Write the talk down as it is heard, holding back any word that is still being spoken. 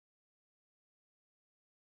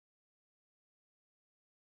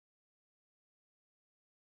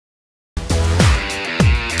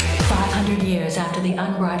after the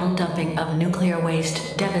unbridled dumping of nuclear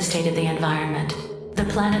waste devastated the environment. The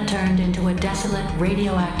planet turned into a desolate,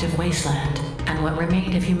 radioactive wasteland, and what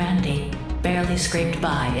remained of humanity barely scraped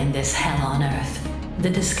by in this hell on Earth. The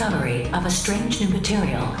discovery of a strange new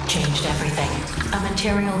material changed everything. A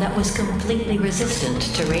material that was completely resistant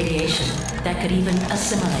to radiation, that could even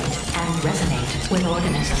assimilate and resonate with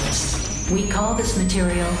organisms. We call this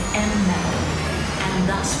material M-metal, and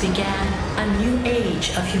thus began a new age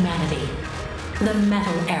of humanity, the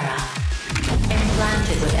Metal Era.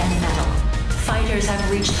 Implanted with M-metal, fighters have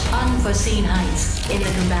reached unforeseen heights in the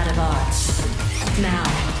combative arts. Now,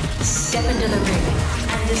 step into the ring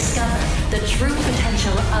and discover the true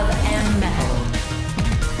potential of M-metal.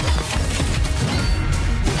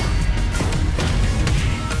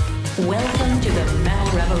 Welcome to the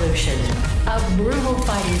Metal Revolution, a brutal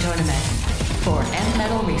fighting tournament for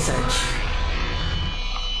M-metal research.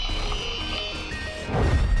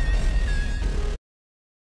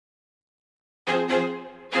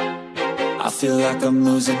 I feel like I'm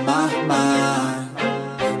losing my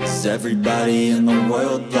mind. Is everybody in the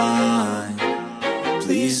world blind?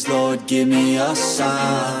 Please, Lord, give me a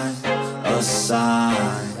sign, a sign.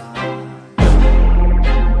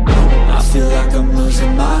 I feel like I'm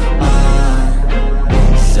losing my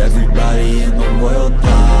mind. Is everybody in the world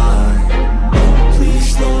blind?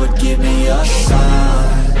 Please, Lord, give me a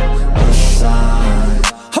sign, a sign.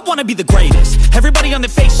 I wanna be the greatest. Everybody on the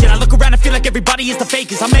fake shit. I look around and feel like everybody is the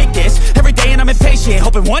fakest. I make this every day and I'm impatient,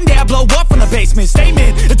 hoping one day I blow up from the basement.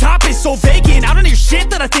 Statement, the top is so vacant. I don't hear shit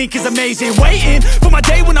that I think is amazing. Waiting for my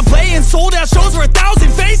day when I'm playing sold out shows for 1,000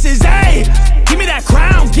 faces. Hey, give me that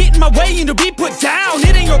crown, get in my way and to be put down.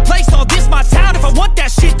 It ain't your place, all this my town. If I want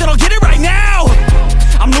that shit, then I'll get it right now.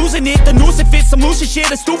 I'm losing it, the noose it fits, some losing shit.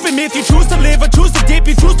 A stupid myth, you choose to live or choose to dip.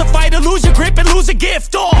 You choose to fight or lose your grip and lose a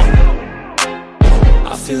gift.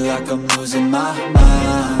 I feel like I'm losing my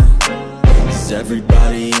mind. Is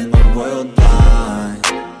everybody in the world blind?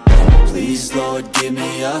 Please, Lord, give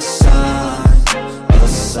me a sign, a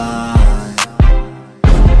sign.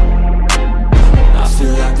 I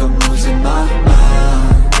feel like I'm losing my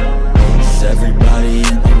mind. Is everybody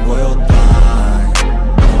in the world blind?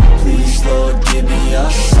 Please, Lord, give me a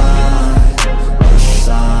sign, a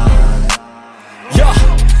sign. Yeah.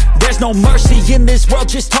 There's no mercy in this world,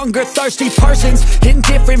 just hunger-thirsty persons in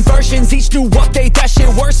different versions. Each new update, that shit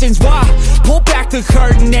worsens. Why? Pull back the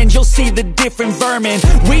curtain and you'll see the different vermin.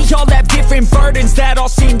 We all have different burdens that all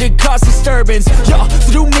seem to cause disturbance. Yo,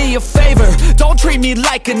 so do me a favor, don't treat me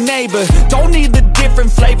like a neighbor. Don't need the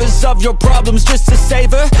different flavors of your problems just to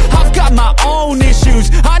savor. I've got my own issues,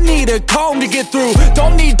 I need a comb to get through.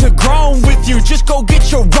 Don't need to groan with you, just go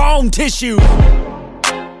get your own tissue.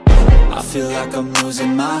 I feel like I'm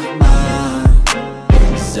losing my mind.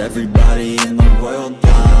 Is everybody in the world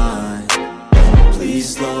blind?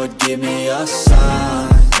 Please, Lord, give me a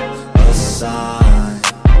sign, a sign.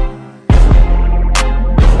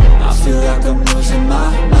 I feel like I'm losing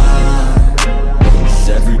my mind. Is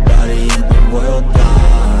everybody in the world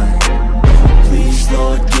blind? Please,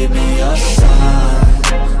 Lord, give me a sign,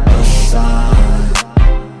 a sign.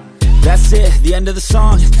 That's it, the end of the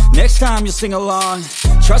song. Next time you'll sing along.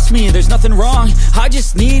 Trust me, there's nothing wrong. I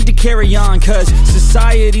just need to carry on, cause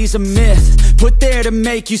society's a myth put there to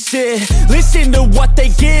make you sit. Listen to what they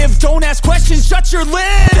give. Don't ask questions, shut your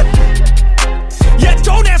lid. Yeah,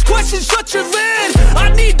 don't ask questions, shut your lid.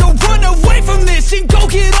 I need to run away from this and go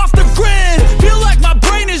get off the grid. Feel like my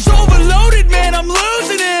brain is overloaded, man, I'm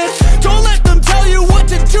losing it. Don't let them tell you what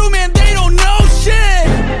to do, man, they don't know shit.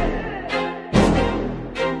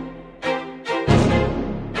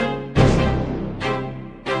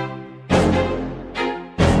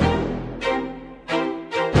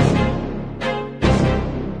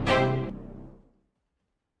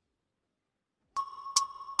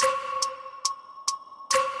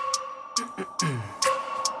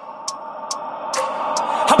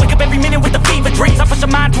 I wake up every minute with the fever dreams. I push my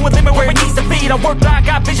mind to a limit where it needs to be. I work blind,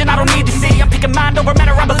 got vision I don't need to see. I'm picking mind over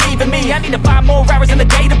matter, I believe in me. I need to find more hours in the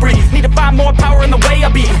day to breathe. Need to find more power in the way I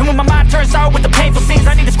be. And when my mind turns sour with the painful scenes,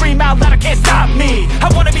 I need to scream out loud, I can't stop me. I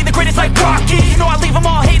wanna be the greatest like Rocky. You know I leave them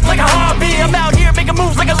all hating like a hobby. I'm out here making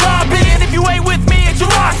moves like a lobby. And if you ain't with me, it's your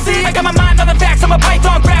loss, see. I got my mind on the facts, I'm a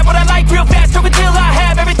python, grab what I like real fast. Till until I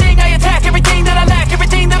have everything I attack, everything that I lack,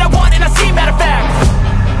 everything that I want, and I see matter of fact.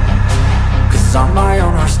 Cause I'm my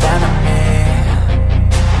own worst enemy.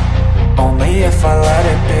 Only if I let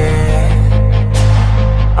it be.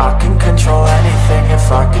 I can control anything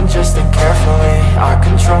if I can just think carefully. I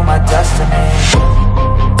control my destiny.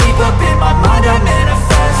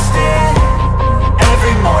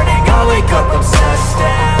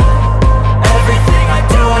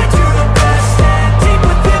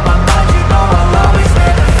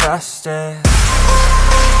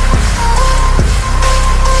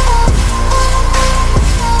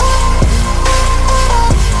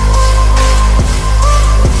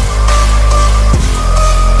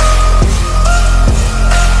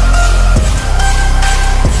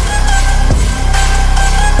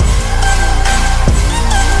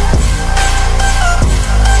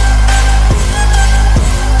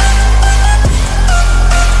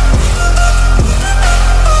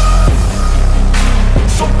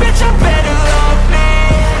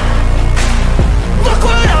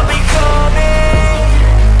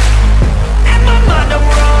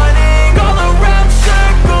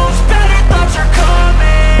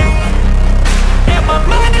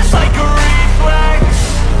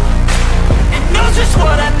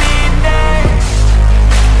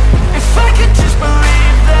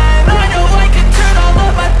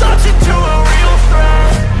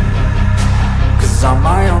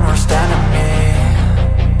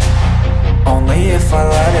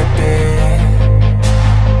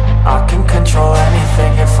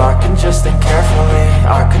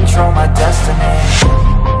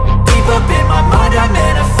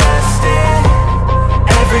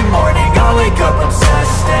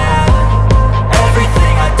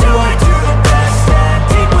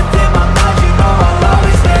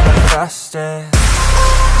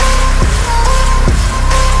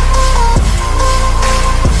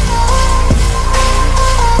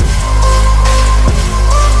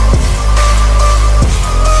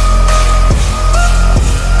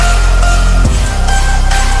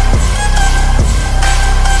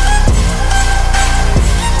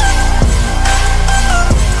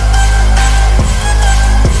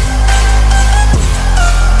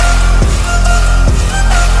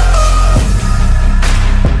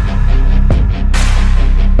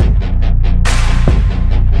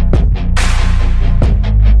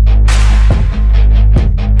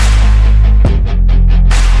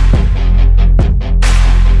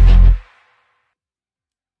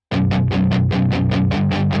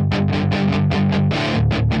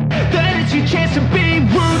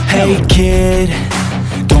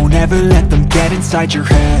 never let them get inside your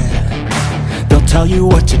head. They'll tell you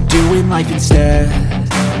what to do in life instead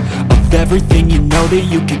of everything you know that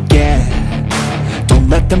you could get. Don't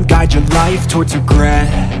let them guide your life towards regret.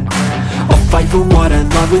 I'll fight for what I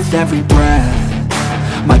love with every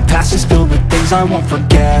breath. My past is filled with things I won't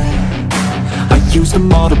forget. I use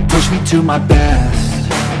them all to push me to my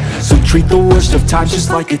best. So treat the worst of times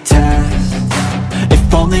just like a test.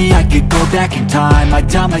 If only I could go back in time, I'd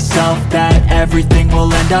tell myself that everything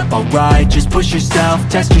will end up alright. Just push yourself,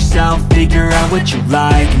 test yourself, figure out what you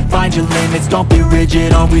like, and find your limits, don't be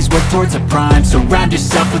rigid, always work towards a prime. Surround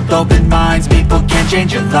yourself with open minds, people can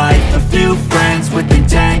change your life. A few friends with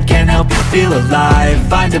intent can help you feel alive.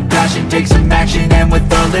 Find a passion, take some action, and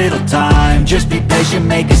with a little time, just be patient,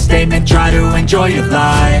 make a statement, try to enjoy your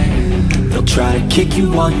life. They'll try to kick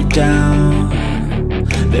you while you're down.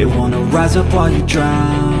 They wanna rise up while you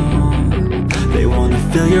drown. They wanna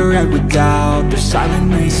fill your head with doubt. They're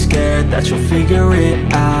silently scared that you'll figure it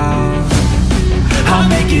out. I'll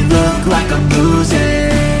make it look like I'm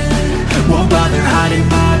losing, won't bother hiding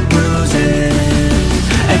my bruises.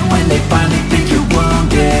 And when they finally think you're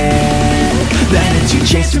wounded, then it's your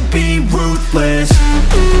chance to be ruthless.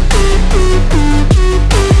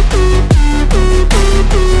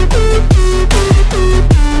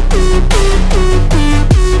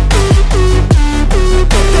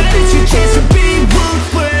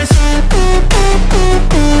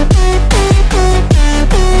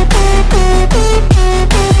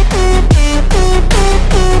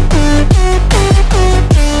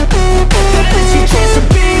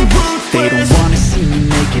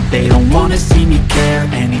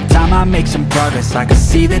 I can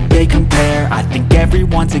see that they compare. I think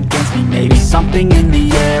everyone's against me, maybe something in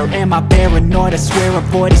the air. Am I paranoid? I swear a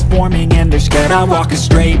void is forming and they're scared I walk a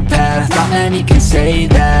straight path. Not many can say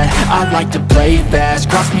that. I like to play fast,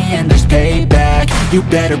 cross me and there's payback. You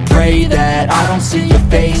better pray that I don't see your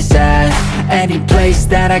face at any place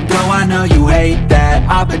that I go. I know you hate that.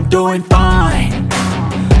 I've been doing fine,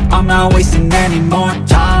 I'm not wasting any more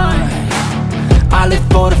time. I live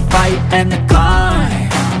for the fight and the climb,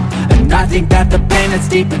 and I think that the pain that's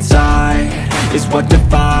deep inside is what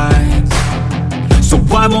defines. So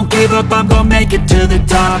I won't give up, I'm gonna make it to the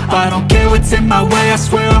top. I don't care what's in my way, I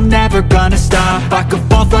swear I'm never gonna stop. I could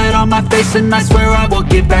fall flat on my face and I swear I won't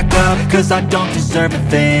give back up, cause I don't deserve a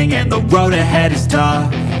thing and the road ahead is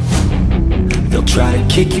tough. They'll try to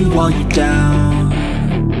kick you while you're down.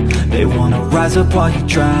 They wanna rise up while you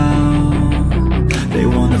drown. They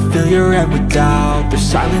wanna fill your head with doubt. They're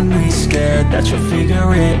silently scared that you'll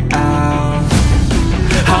figure it out.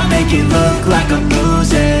 I'll make it look like I'm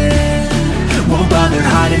losing,